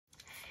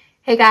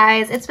Hey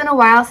guys, it's been a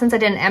while since I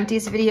did an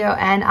Empties video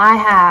and I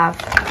have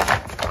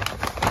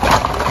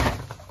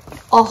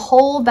a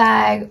whole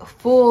bag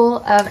full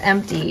of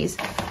Empties.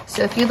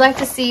 So if you'd like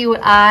to see what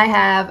I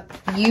have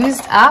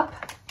used up,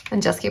 then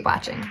just keep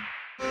watching.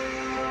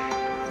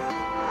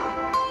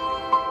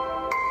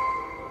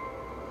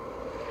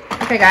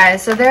 Okay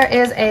guys, so there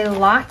is a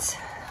lot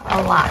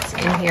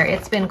in here.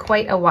 It's been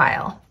quite a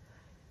while.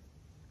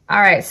 All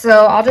right,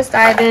 so I'll just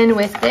dive in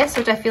with this,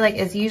 which I feel like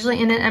is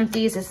usually in an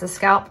Empties. It's the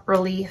Scalp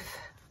Relief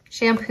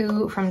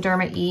shampoo from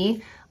Derma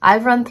E.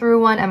 I've run through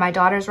one and my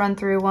daughter's run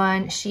through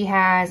one. She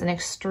has an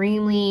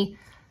extremely,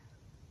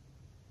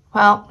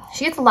 well,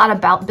 she gets a lot of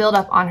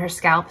buildup on her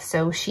scalp,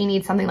 so she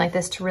needs something like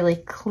this to really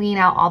clean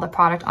out all the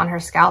product on her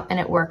scalp, and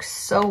it works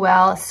so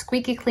well.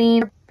 Squeaky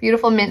clean,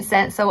 beautiful mint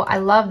scent. So I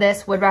love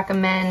this, would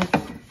recommend.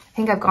 I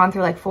think I've gone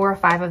through like 4 or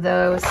 5 of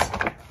those.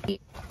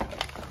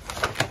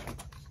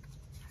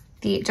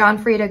 The John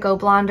Frieda Go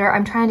Blonder.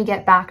 I'm trying to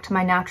get back to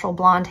my natural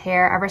blonde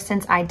hair. Ever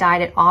since I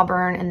dyed it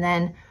auburn and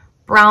then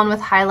brown with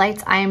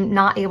highlights, I am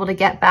not able to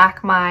get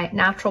back my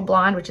natural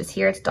blonde, which is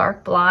here. It's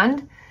dark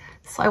blonde.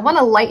 So I want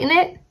to lighten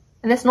it,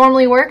 and this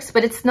normally works,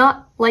 but it's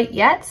not light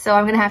yet, so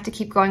I'm going to have to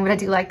keep going, but I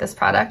do like this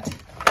product.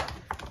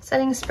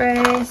 Setting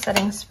spray,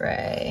 setting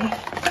spray,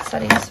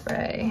 setting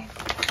spray,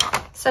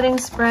 setting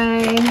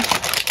spray.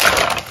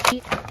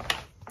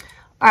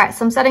 All right,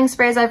 some setting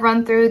sprays I've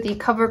run through. The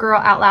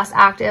CoverGirl Outlast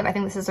Active. I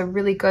think this is a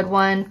really good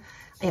one.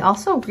 I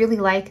also really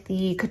like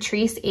the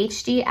Catrice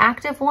HD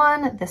Active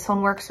one. This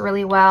one works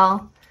really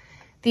well.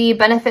 The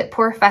Benefit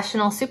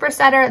Professional Super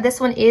Setter. This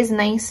one is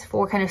nice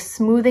for kind of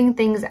smoothing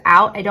things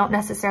out. I don't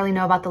necessarily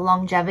know about the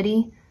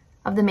longevity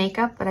of the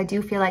makeup, but I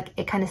do feel like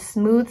it kind of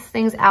smooths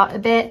things out a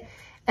bit.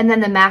 And then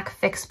the MAC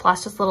Fix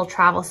Plus, just a little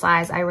travel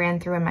size, I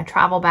ran through in my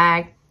travel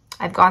bag.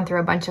 I've gone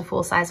through a bunch of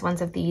full-size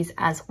ones of these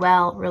as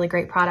well. Really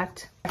great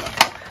product.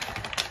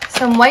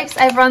 Some wipes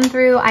I've run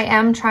through. I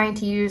am trying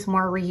to use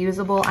more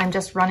reusable. I'm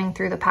just running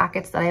through the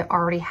packets that I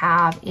already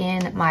have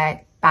in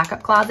my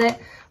backup closet.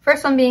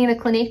 First one being the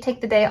Clinique Take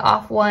the Day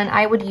Off one.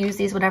 I would use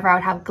these whenever I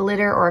would have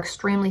glitter or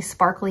extremely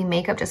sparkly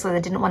makeup, just so that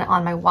I didn't want it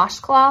on my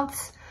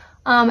washcloths.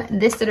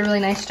 This did a really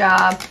nice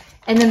job.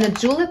 And then the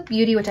Julep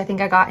Beauty, which I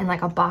think I got in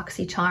like a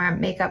BoxyCharm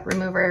makeup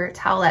remover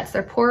towelettes.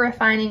 They're Pore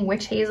Refining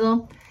Witch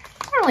Hazel.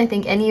 I don't really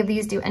think any of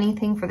these do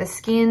anything for the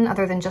skin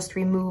other than just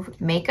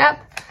remove makeup.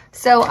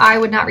 So I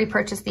would not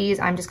repurchase these.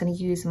 I'm just going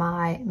to use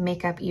my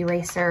makeup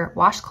eraser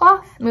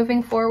washcloth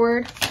moving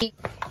forward. All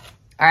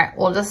right,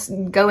 we'll just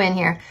go in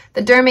here.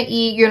 The Derma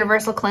E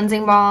Universal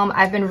Cleansing Balm.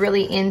 I've been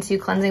really into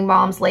cleansing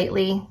balms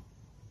lately.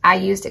 I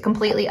used it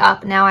completely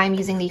up. Now I'm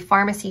using the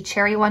Pharmacy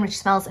Cherry one, which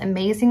smells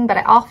amazing, but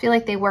I all feel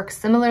like they work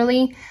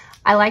similarly.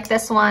 I like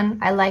this one.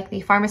 I like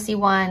the Pharmacy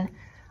one.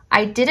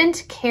 I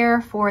didn't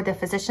care for the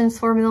Physicians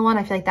Formula one.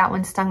 I feel like that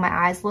one stung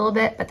my eyes a little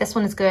bit, but this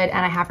one is good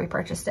and I have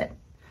repurchased it.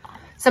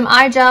 Some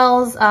eye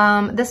gels.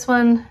 This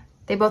one,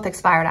 they both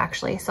expired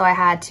actually, so I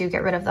had to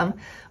get rid of them.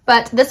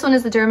 But this one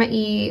is the Derma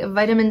E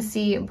Vitamin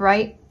C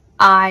Bright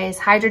Eyes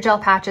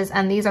Hydrogel Patches,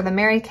 and these are the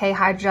Mary Kay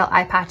Hydrogel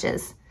Eye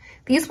Patches.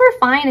 These were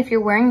fine if you're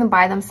wearing them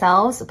by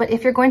themselves, but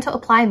if you're going to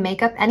apply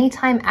makeup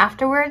anytime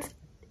afterwards,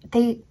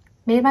 they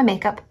made my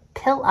makeup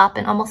pill up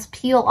and almost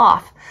peel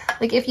off.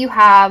 Like if you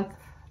have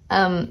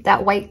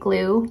that white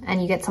glue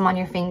and you get some on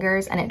your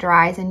fingers and it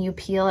dries and you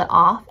peel it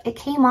off, it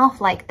came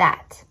off like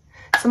that.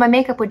 So my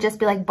makeup would just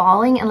be like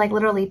balling and like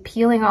literally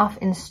peeling off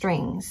in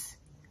strings.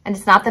 And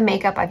it's not the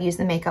makeup. I've used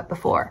the makeup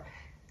before.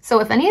 So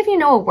if any of you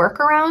know a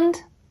workaround,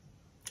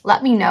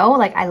 let me know.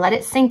 Like I let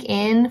it sink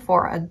in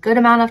for a good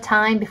amount of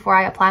time before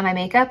I apply my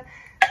makeup,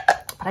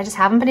 but I just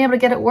haven't been able to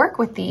get it work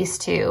with these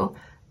two.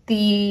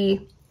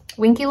 The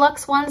Winky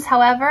Lux ones,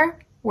 however,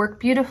 work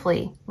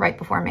beautifully right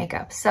before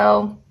makeup.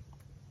 So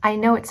I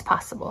know it's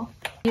possible.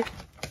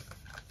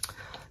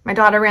 My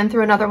daughter ran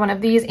through another one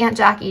of these, Aunt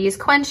Jackie's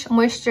Quench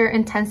Moisture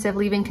Intensive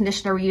Leave-In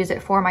Conditioner. We use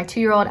it for my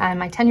 2-year-old and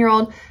my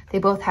 10-year-old. They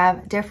both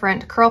have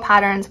different curl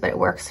patterns, but it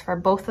works for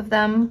both of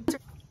them.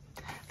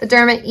 The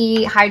Derma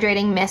E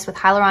Hydrating Mist with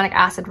Hyaluronic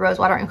Acid, Rose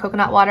Water, and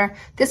Coconut Water.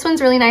 This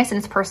one's really nice and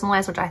it's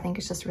personalized, which I think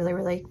is just really,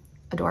 really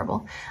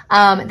adorable.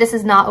 This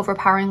is not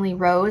overpoweringly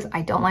rose.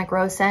 I don't like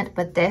rose scent,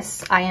 but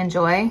this I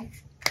enjoy.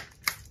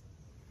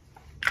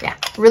 Yeah,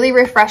 really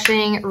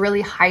refreshing,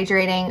 really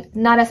hydrating,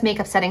 not as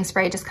makeup setting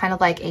spray, just kind of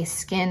like a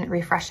skin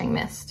refreshing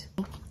mist.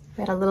 We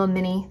had a little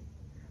mini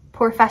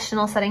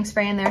Professional setting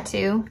spray in there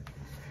too.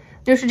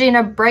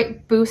 Neutrogena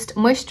Bright Boost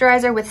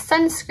Moisturizer with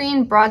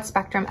Sunscreen Broad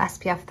Spectrum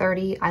SPF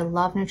 30. I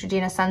love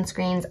Neutrogena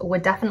sunscreens,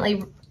 would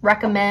definitely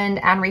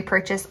recommend and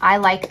repurchase. I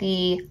like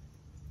the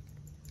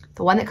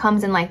one that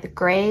comes in like the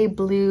gray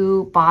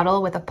blue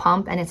bottle with a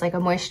pump, and it's like a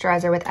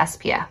moisturizer with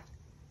SPF.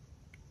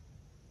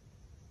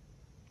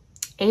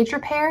 Age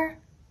Repair?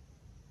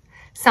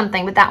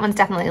 Something, but that one's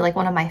definitely like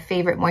one of my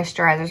favorite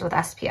moisturizers with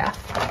SPF.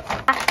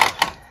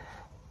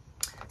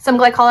 Some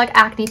glycolic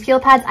acne peel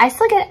pads. I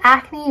still get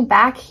acne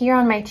back here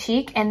on my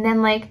cheek and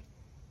then like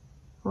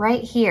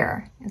right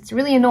here. It's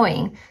really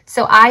annoying.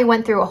 So I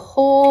went through a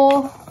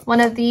whole one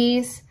of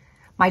these.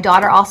 My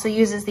daughter also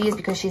uses these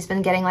because she's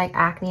been getting like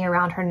acne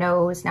around her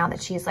nose now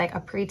that she's like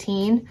a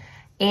preteen.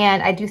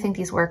 And I do think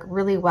these work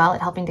really well at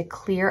helping to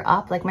clear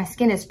up. Like my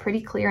skin is pretty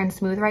clear and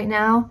smooth right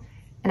now.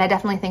 And I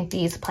definitely think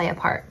these play a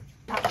part.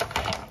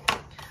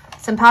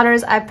 Some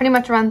powders, I've pretty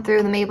much run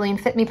through the Maybelline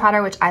Fit Me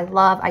powder, which I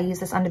love. I use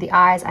this under the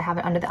eyes. I have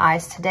it under the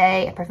eyes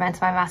today. It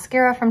prevents my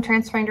mascara from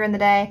transferring during the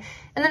day.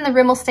 And then the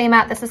Rimmel Stay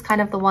Matte, this is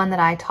kind of the one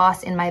that I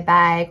toss in my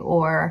bag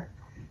or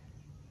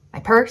my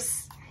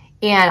purse.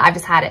 And I've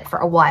just had it for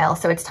a while,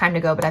 so it's time to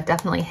go, but I've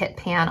definitely hit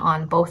pan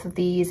on both of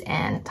these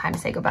and time to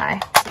say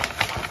goodbye.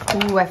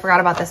 Ooh, I forgot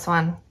about this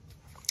one.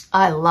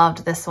 I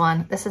loved this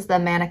one. This is the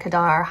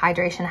Manicadar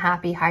Hydration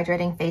Happy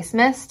Hydrating Face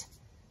Mist.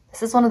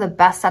 This is one of the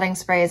best setting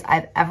sprays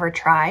I've ever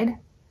tried.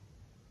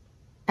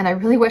 And I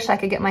really wish I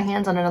could get my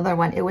hands on another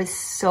one. It was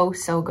so,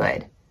 so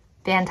good.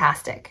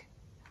 Fantastic.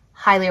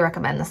 Highly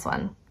recommend this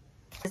one.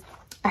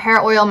 A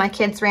hair oil my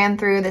kids ran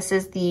through. This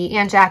is the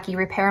Aunt Jackie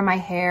Repair My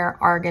Hair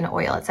Argan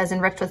Oil. It says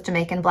enriched with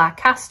Jamaican black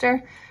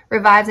castor,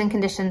 revives and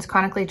conditions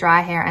chronically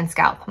dry hair and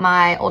scalp.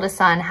 My oldest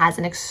son has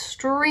an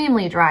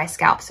extremely dry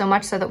scalp, so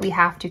much so that we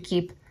have to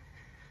keep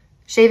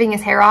shaving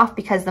his hair off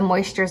because the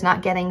moisture is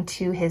not getting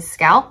to his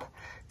scalp.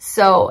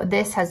 So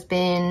this has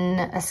been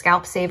a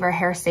scalp saver,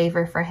 hair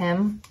saver for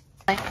him.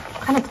 I'm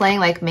kind of playing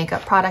like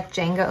makeup product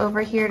Jenga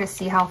over here to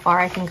see how far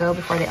I can go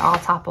before they all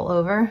topple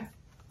over.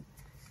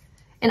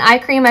 An eye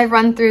cream I've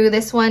run through,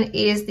 this one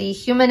is the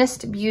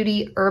Humanist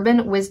Beauty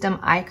Urban Wisdom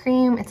Eye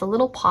Cream. It's a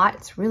little pot,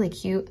 it's really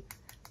cute.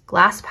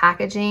 Glass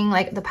packaging,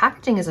 like the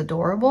packaging is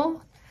adorable.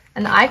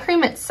 And the eye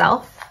cream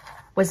itself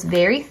was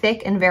very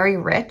thick and very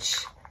rich.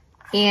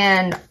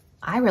 And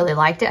I really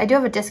liked it. I do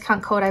have a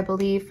discount code, I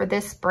believe, for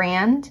this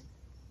brand.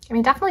 I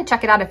mean, definitely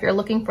check it out if you're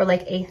looking for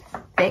like a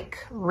thick,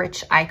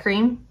 rich eye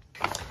cream.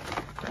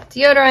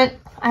 Deodorant,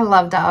 I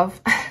love Dove.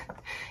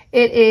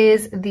 It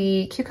is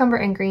the Cucumber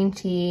and Green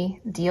Tea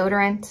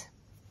Deodorant.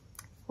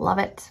 Love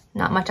it.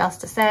 Not much else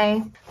to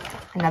say.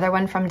 Another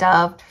one from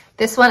Dove.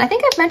 This one, I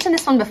think I've mentioned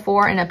this one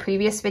before in a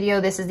previous video.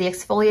 This is the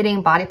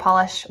Exfoliating Body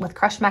Polish with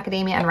crushed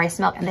macadamia and rice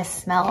milk, and this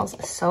smells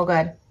so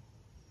good.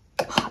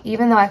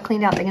 Even though I've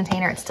cleaned out the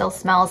container, it still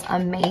smells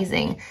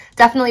amazing.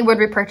 Definitely would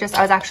repurchase.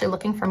 I was actually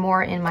looking for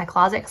more in my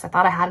closet because I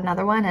thought I had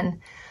another one, and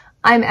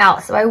I'm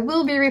out. So I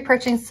will be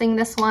repurchasing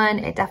this one.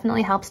 It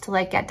definitely helps to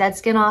like get dead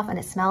skin off, and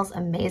it smells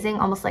amazing,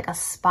 almost like a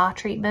spa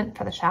treatment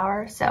for the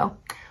shower. So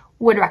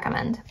would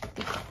recommend.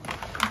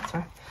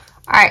 All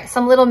right,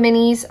 some little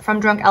minis from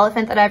Drunk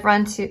Elephant that I've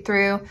run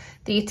through.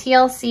 The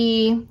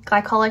TLC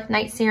Glycolic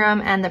Night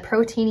Serum and the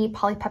Proteiny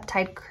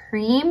Polypeptide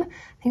Cream.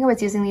 I think I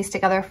was using these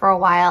together for a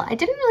while. I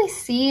didn't really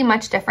see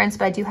much difference,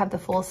 but I do have the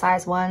full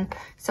size one.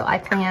 So I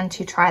plan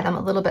to try them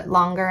a little bit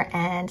longer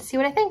and see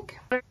what I think.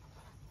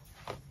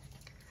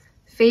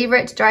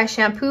 Favorite dry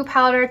shampoo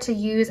powder to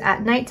use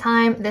at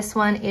nighttime. This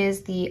one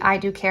is the I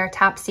Do Care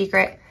Top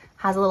Secret.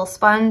 Has a little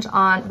sponge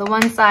on the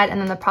one side and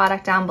then the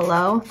product down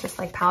below, just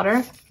like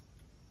powder.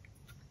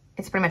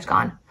 It's pretty much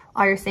gone.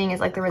 All you're seeing is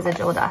like the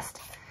residual dust.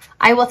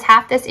 I will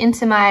tap this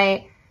into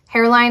my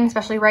hairline,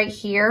 especially right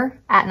here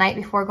at night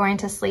before going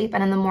to sleep.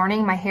 And in the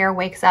morning, my hair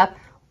wakes up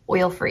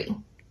oil-free,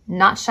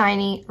 not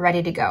shiny,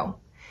 ready to go.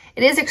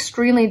 It is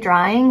extremely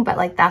drying, but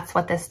like that's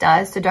what this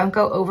does. So don't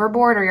go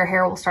overboard or your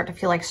hair will start to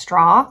feel like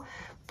straw.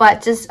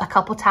 But just a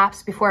couple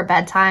taps before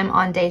bedtime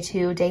on day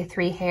 2, day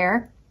 3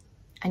 hair,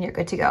 and you're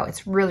good to go.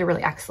 It's really,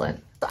 really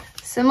excellent.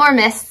 Some more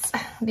mists.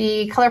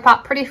 The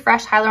ColourPop Pretty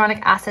Fresh Hyaluronic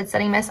Acid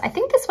Setting Mist. I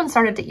think this one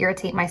started to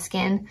irritate my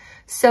skin,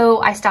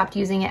 so I stopped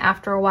using it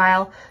after a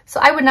while. So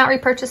I would not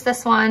repurchase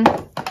this one.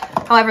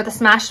 However, the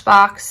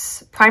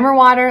Smashbox Primer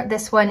Water,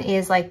 this one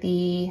is like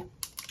the,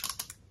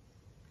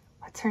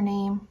 what's her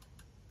name?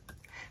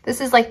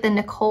 This is like the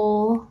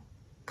Nicole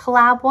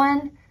collab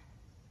one,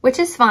 which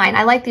is fine.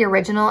 I like the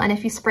original, and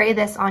if you spray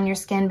this on your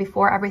skin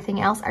before everything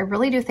else, I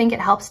really do think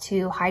it helps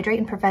to hydrate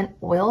and prevent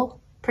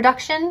oil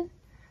production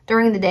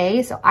during the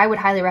day. So I would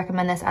highly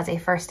recommend this as a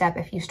first step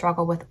if you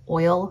struggle with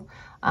oil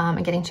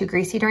and getting too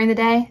greasy during the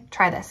day.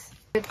 Try this.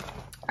 All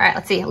right,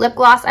 let's see. Lip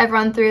gloss I've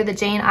run through, the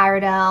Jane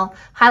Iredale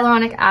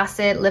Hyaluronic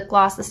Acid Lip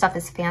Gloss. This stuff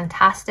is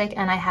fantastic,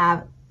 and I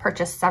have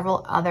purchased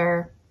several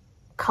other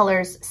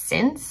colors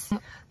since.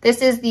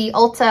 This is the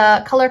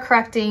Ulta Color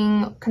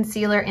Correcting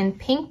Concealer in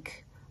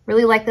pink.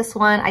 Really like this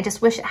one. I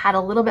just wish it had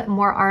a little bit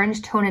more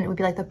orange tone and it would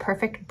be like the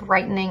perfect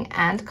brightening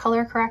and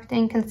color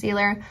correcting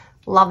concealer.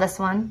 Love this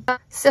one.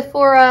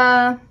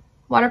 Sephora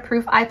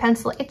Waterproof Eye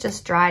Pencil. It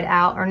just dried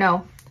out, or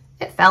no,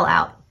 it fell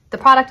out. The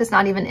product is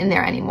not even in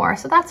there anymore,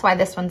 so that's why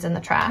this one's in the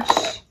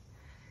trash.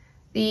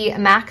 The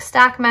MAC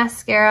Stack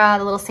Mascara,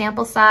 the little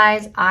sample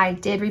size. I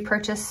did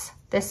repurchase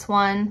this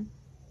one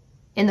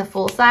in the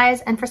full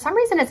size, and for some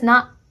reason it's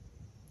not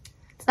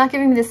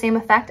giving me the same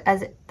effect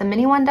as the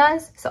mini one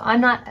does, so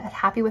I'm not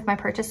happy with my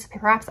purchase.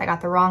 Perhaps I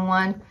got the wrong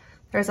one.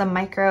 There's a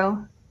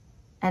micro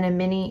and a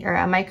mini, or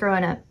a micro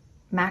and a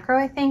macro,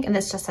 I think, and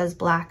this just says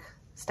Black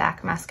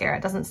Stack Mascara.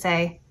 It doesn't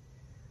say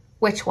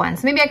which one,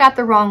 so maybe I got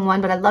the wrong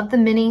one, but I love the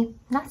mini,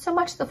 not so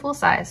much the full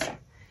size.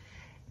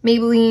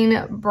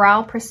 Maybelline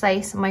Brow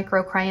Precise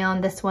Micro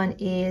Crayon. This one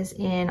is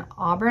in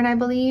Auburn, I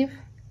believe.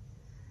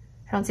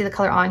 I don't see the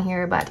color on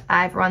here, but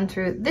I've run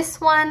through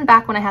this one.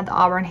 Back when I had the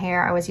auburn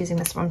hair, I was using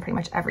this one pretty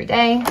much every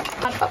day.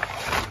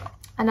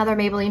 Another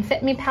Maybelline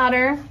Fit Me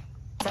powder.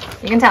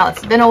 You can tell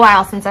it's been a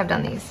while since I've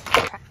done these.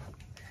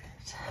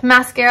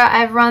 Mascara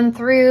I've run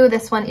through.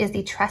 This one is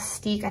the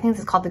Trestique. I think this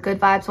is called the Good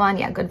Vibes one.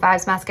 Yeah, Good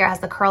Vibes mascara has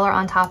the curler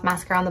on top,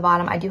 mascara on the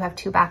bottom. I do have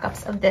 2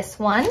 backups of this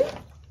one.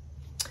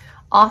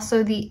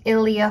 Also the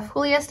Ilia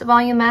Fullest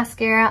Volume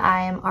Mascara.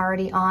 I am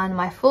already on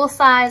my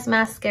full-size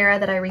mascara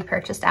that I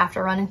repurchased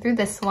after running through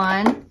this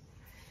one.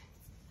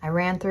 I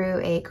ran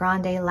through a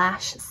Grande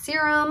Lash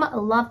Serum.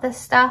 Love this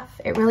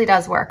stuff. It really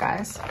does work,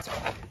 guys.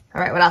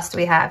 All right, what else do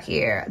we have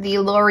here? The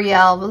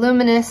L'Oreal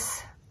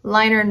Voluminous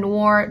Liner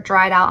Noir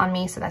dried out on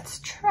me, so that's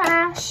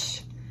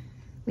trash.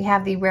 We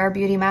have the Rare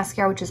Beauty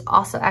Mascara, which is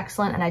also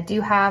excellent, and I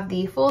do have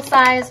the full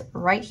size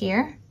right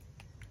here.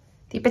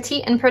 The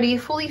Petite and Pretty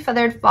Fully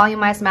Feathered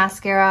Volumized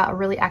Mascara, a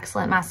really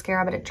excellent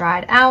mascara, but it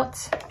dried out.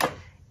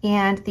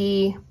 And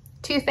the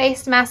Too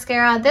Faced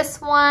Mascara,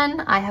 this one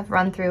I have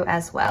run through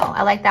as well.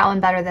 I like that one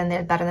better than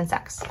the Better Than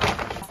Sex.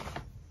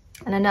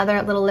 And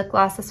another little lip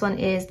gloss, this one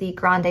is the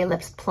Grande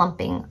Lips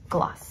Plumping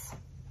Gloss.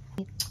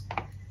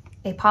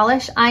 A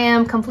polish I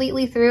am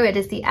completely through. It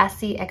is the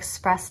Essie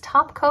Express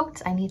Top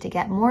Coat. I need to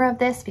get more of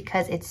this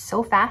because it's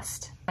so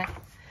fast.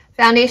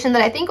 Foundation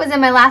that I think was in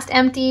my last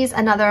Empties,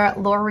 another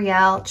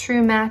L'Oreal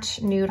True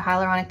Match Nude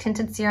Hyaluronic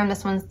Tinted Serum.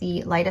 This one's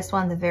the lightest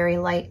one, the very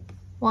light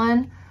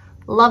one.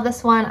 Love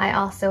this one. I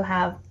also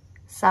have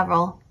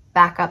several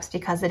backups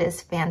because it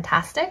is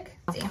fantastic.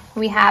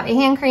 We have a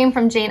hand cream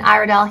from Jane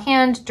Iredale,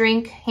 Hand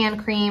Drink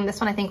Hand Cream.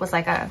 This one I think was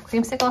like a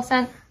creamsicle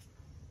scent.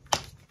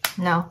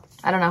 No,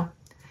 I don't know.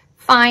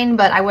 Fine,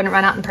 but I wouldn't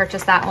run out and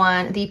purchase that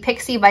one. The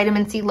Pixie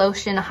Vitamin C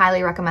Lotion, I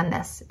highly recommend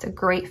this. It's a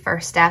great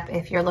first step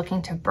if you're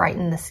looking to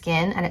brighten the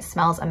skin, and it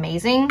smells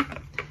amazing.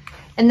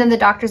 And then the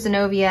Dr.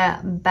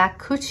 Zenobia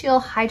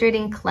Bakuchiol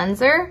Hydrating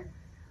Cleanser.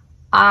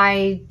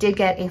 I did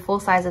get a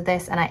full size of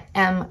this and I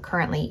am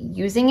currently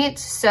using it.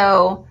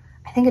 So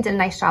I think it did a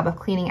nice job of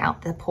cleaning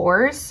out the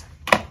pores.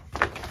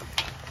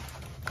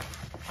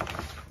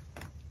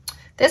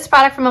 This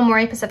product from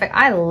Amore Pacific,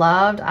 I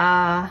loved.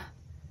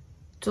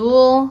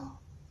 Dual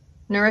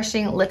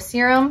Nourishing Lip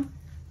Serum.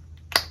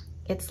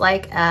 It's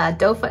like a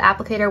doe foot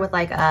applicator with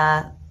like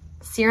a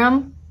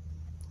serum,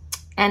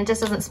 and it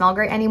just doesn't smell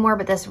great anymore,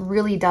 but this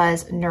really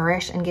does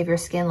nourish and give your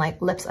skin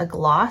like lips a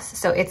gloss.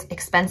 So it's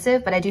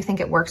expensive, but I do think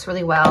it works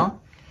really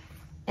well.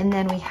 And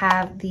then we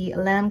have the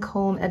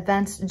Lancome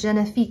Advanced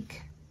Genifique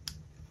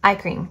eye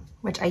cream,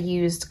 which I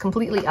used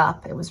completely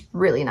up. It was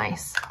really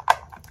nice.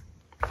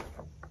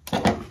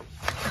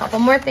 Couple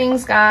more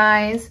things,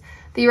 guys.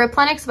 The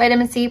Replenix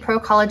Vitamin C Pro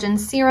Collagen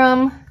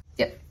Serum.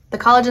 The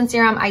collagen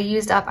serum I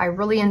used up. I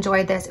really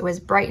enjoyed this. It was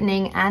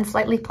brightening and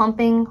slightly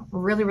plumping.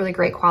 Really, really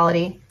great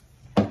quality.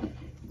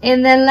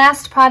 And then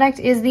last product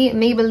is the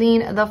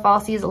Maybelline The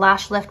Falsies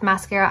Lash Lift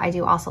Mascara. I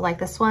do also like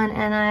this one,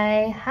 and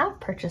I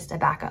have purchased a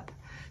backup.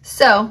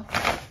 So,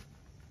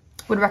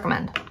 would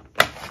recommend.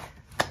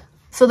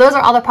 So those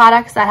are all the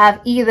products that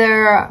have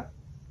either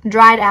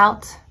dried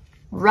out,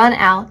 run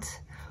out,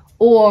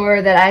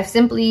 or that I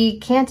simply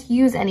can't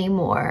use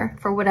anymore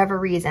for whatever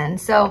reason.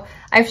 So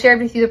I've shared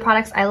with you the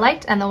products I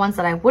liked and the ones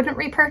that I wouldn't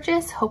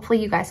repurchase.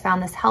 Hopefully you guys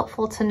found this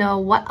helpful to know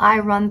what I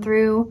run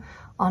through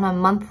on a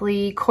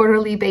monthly,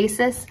 quarterly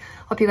basis.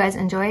 Hope you guys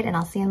enjoyed, and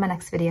I'll see you in my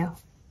next video.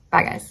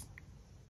 Bye, guys.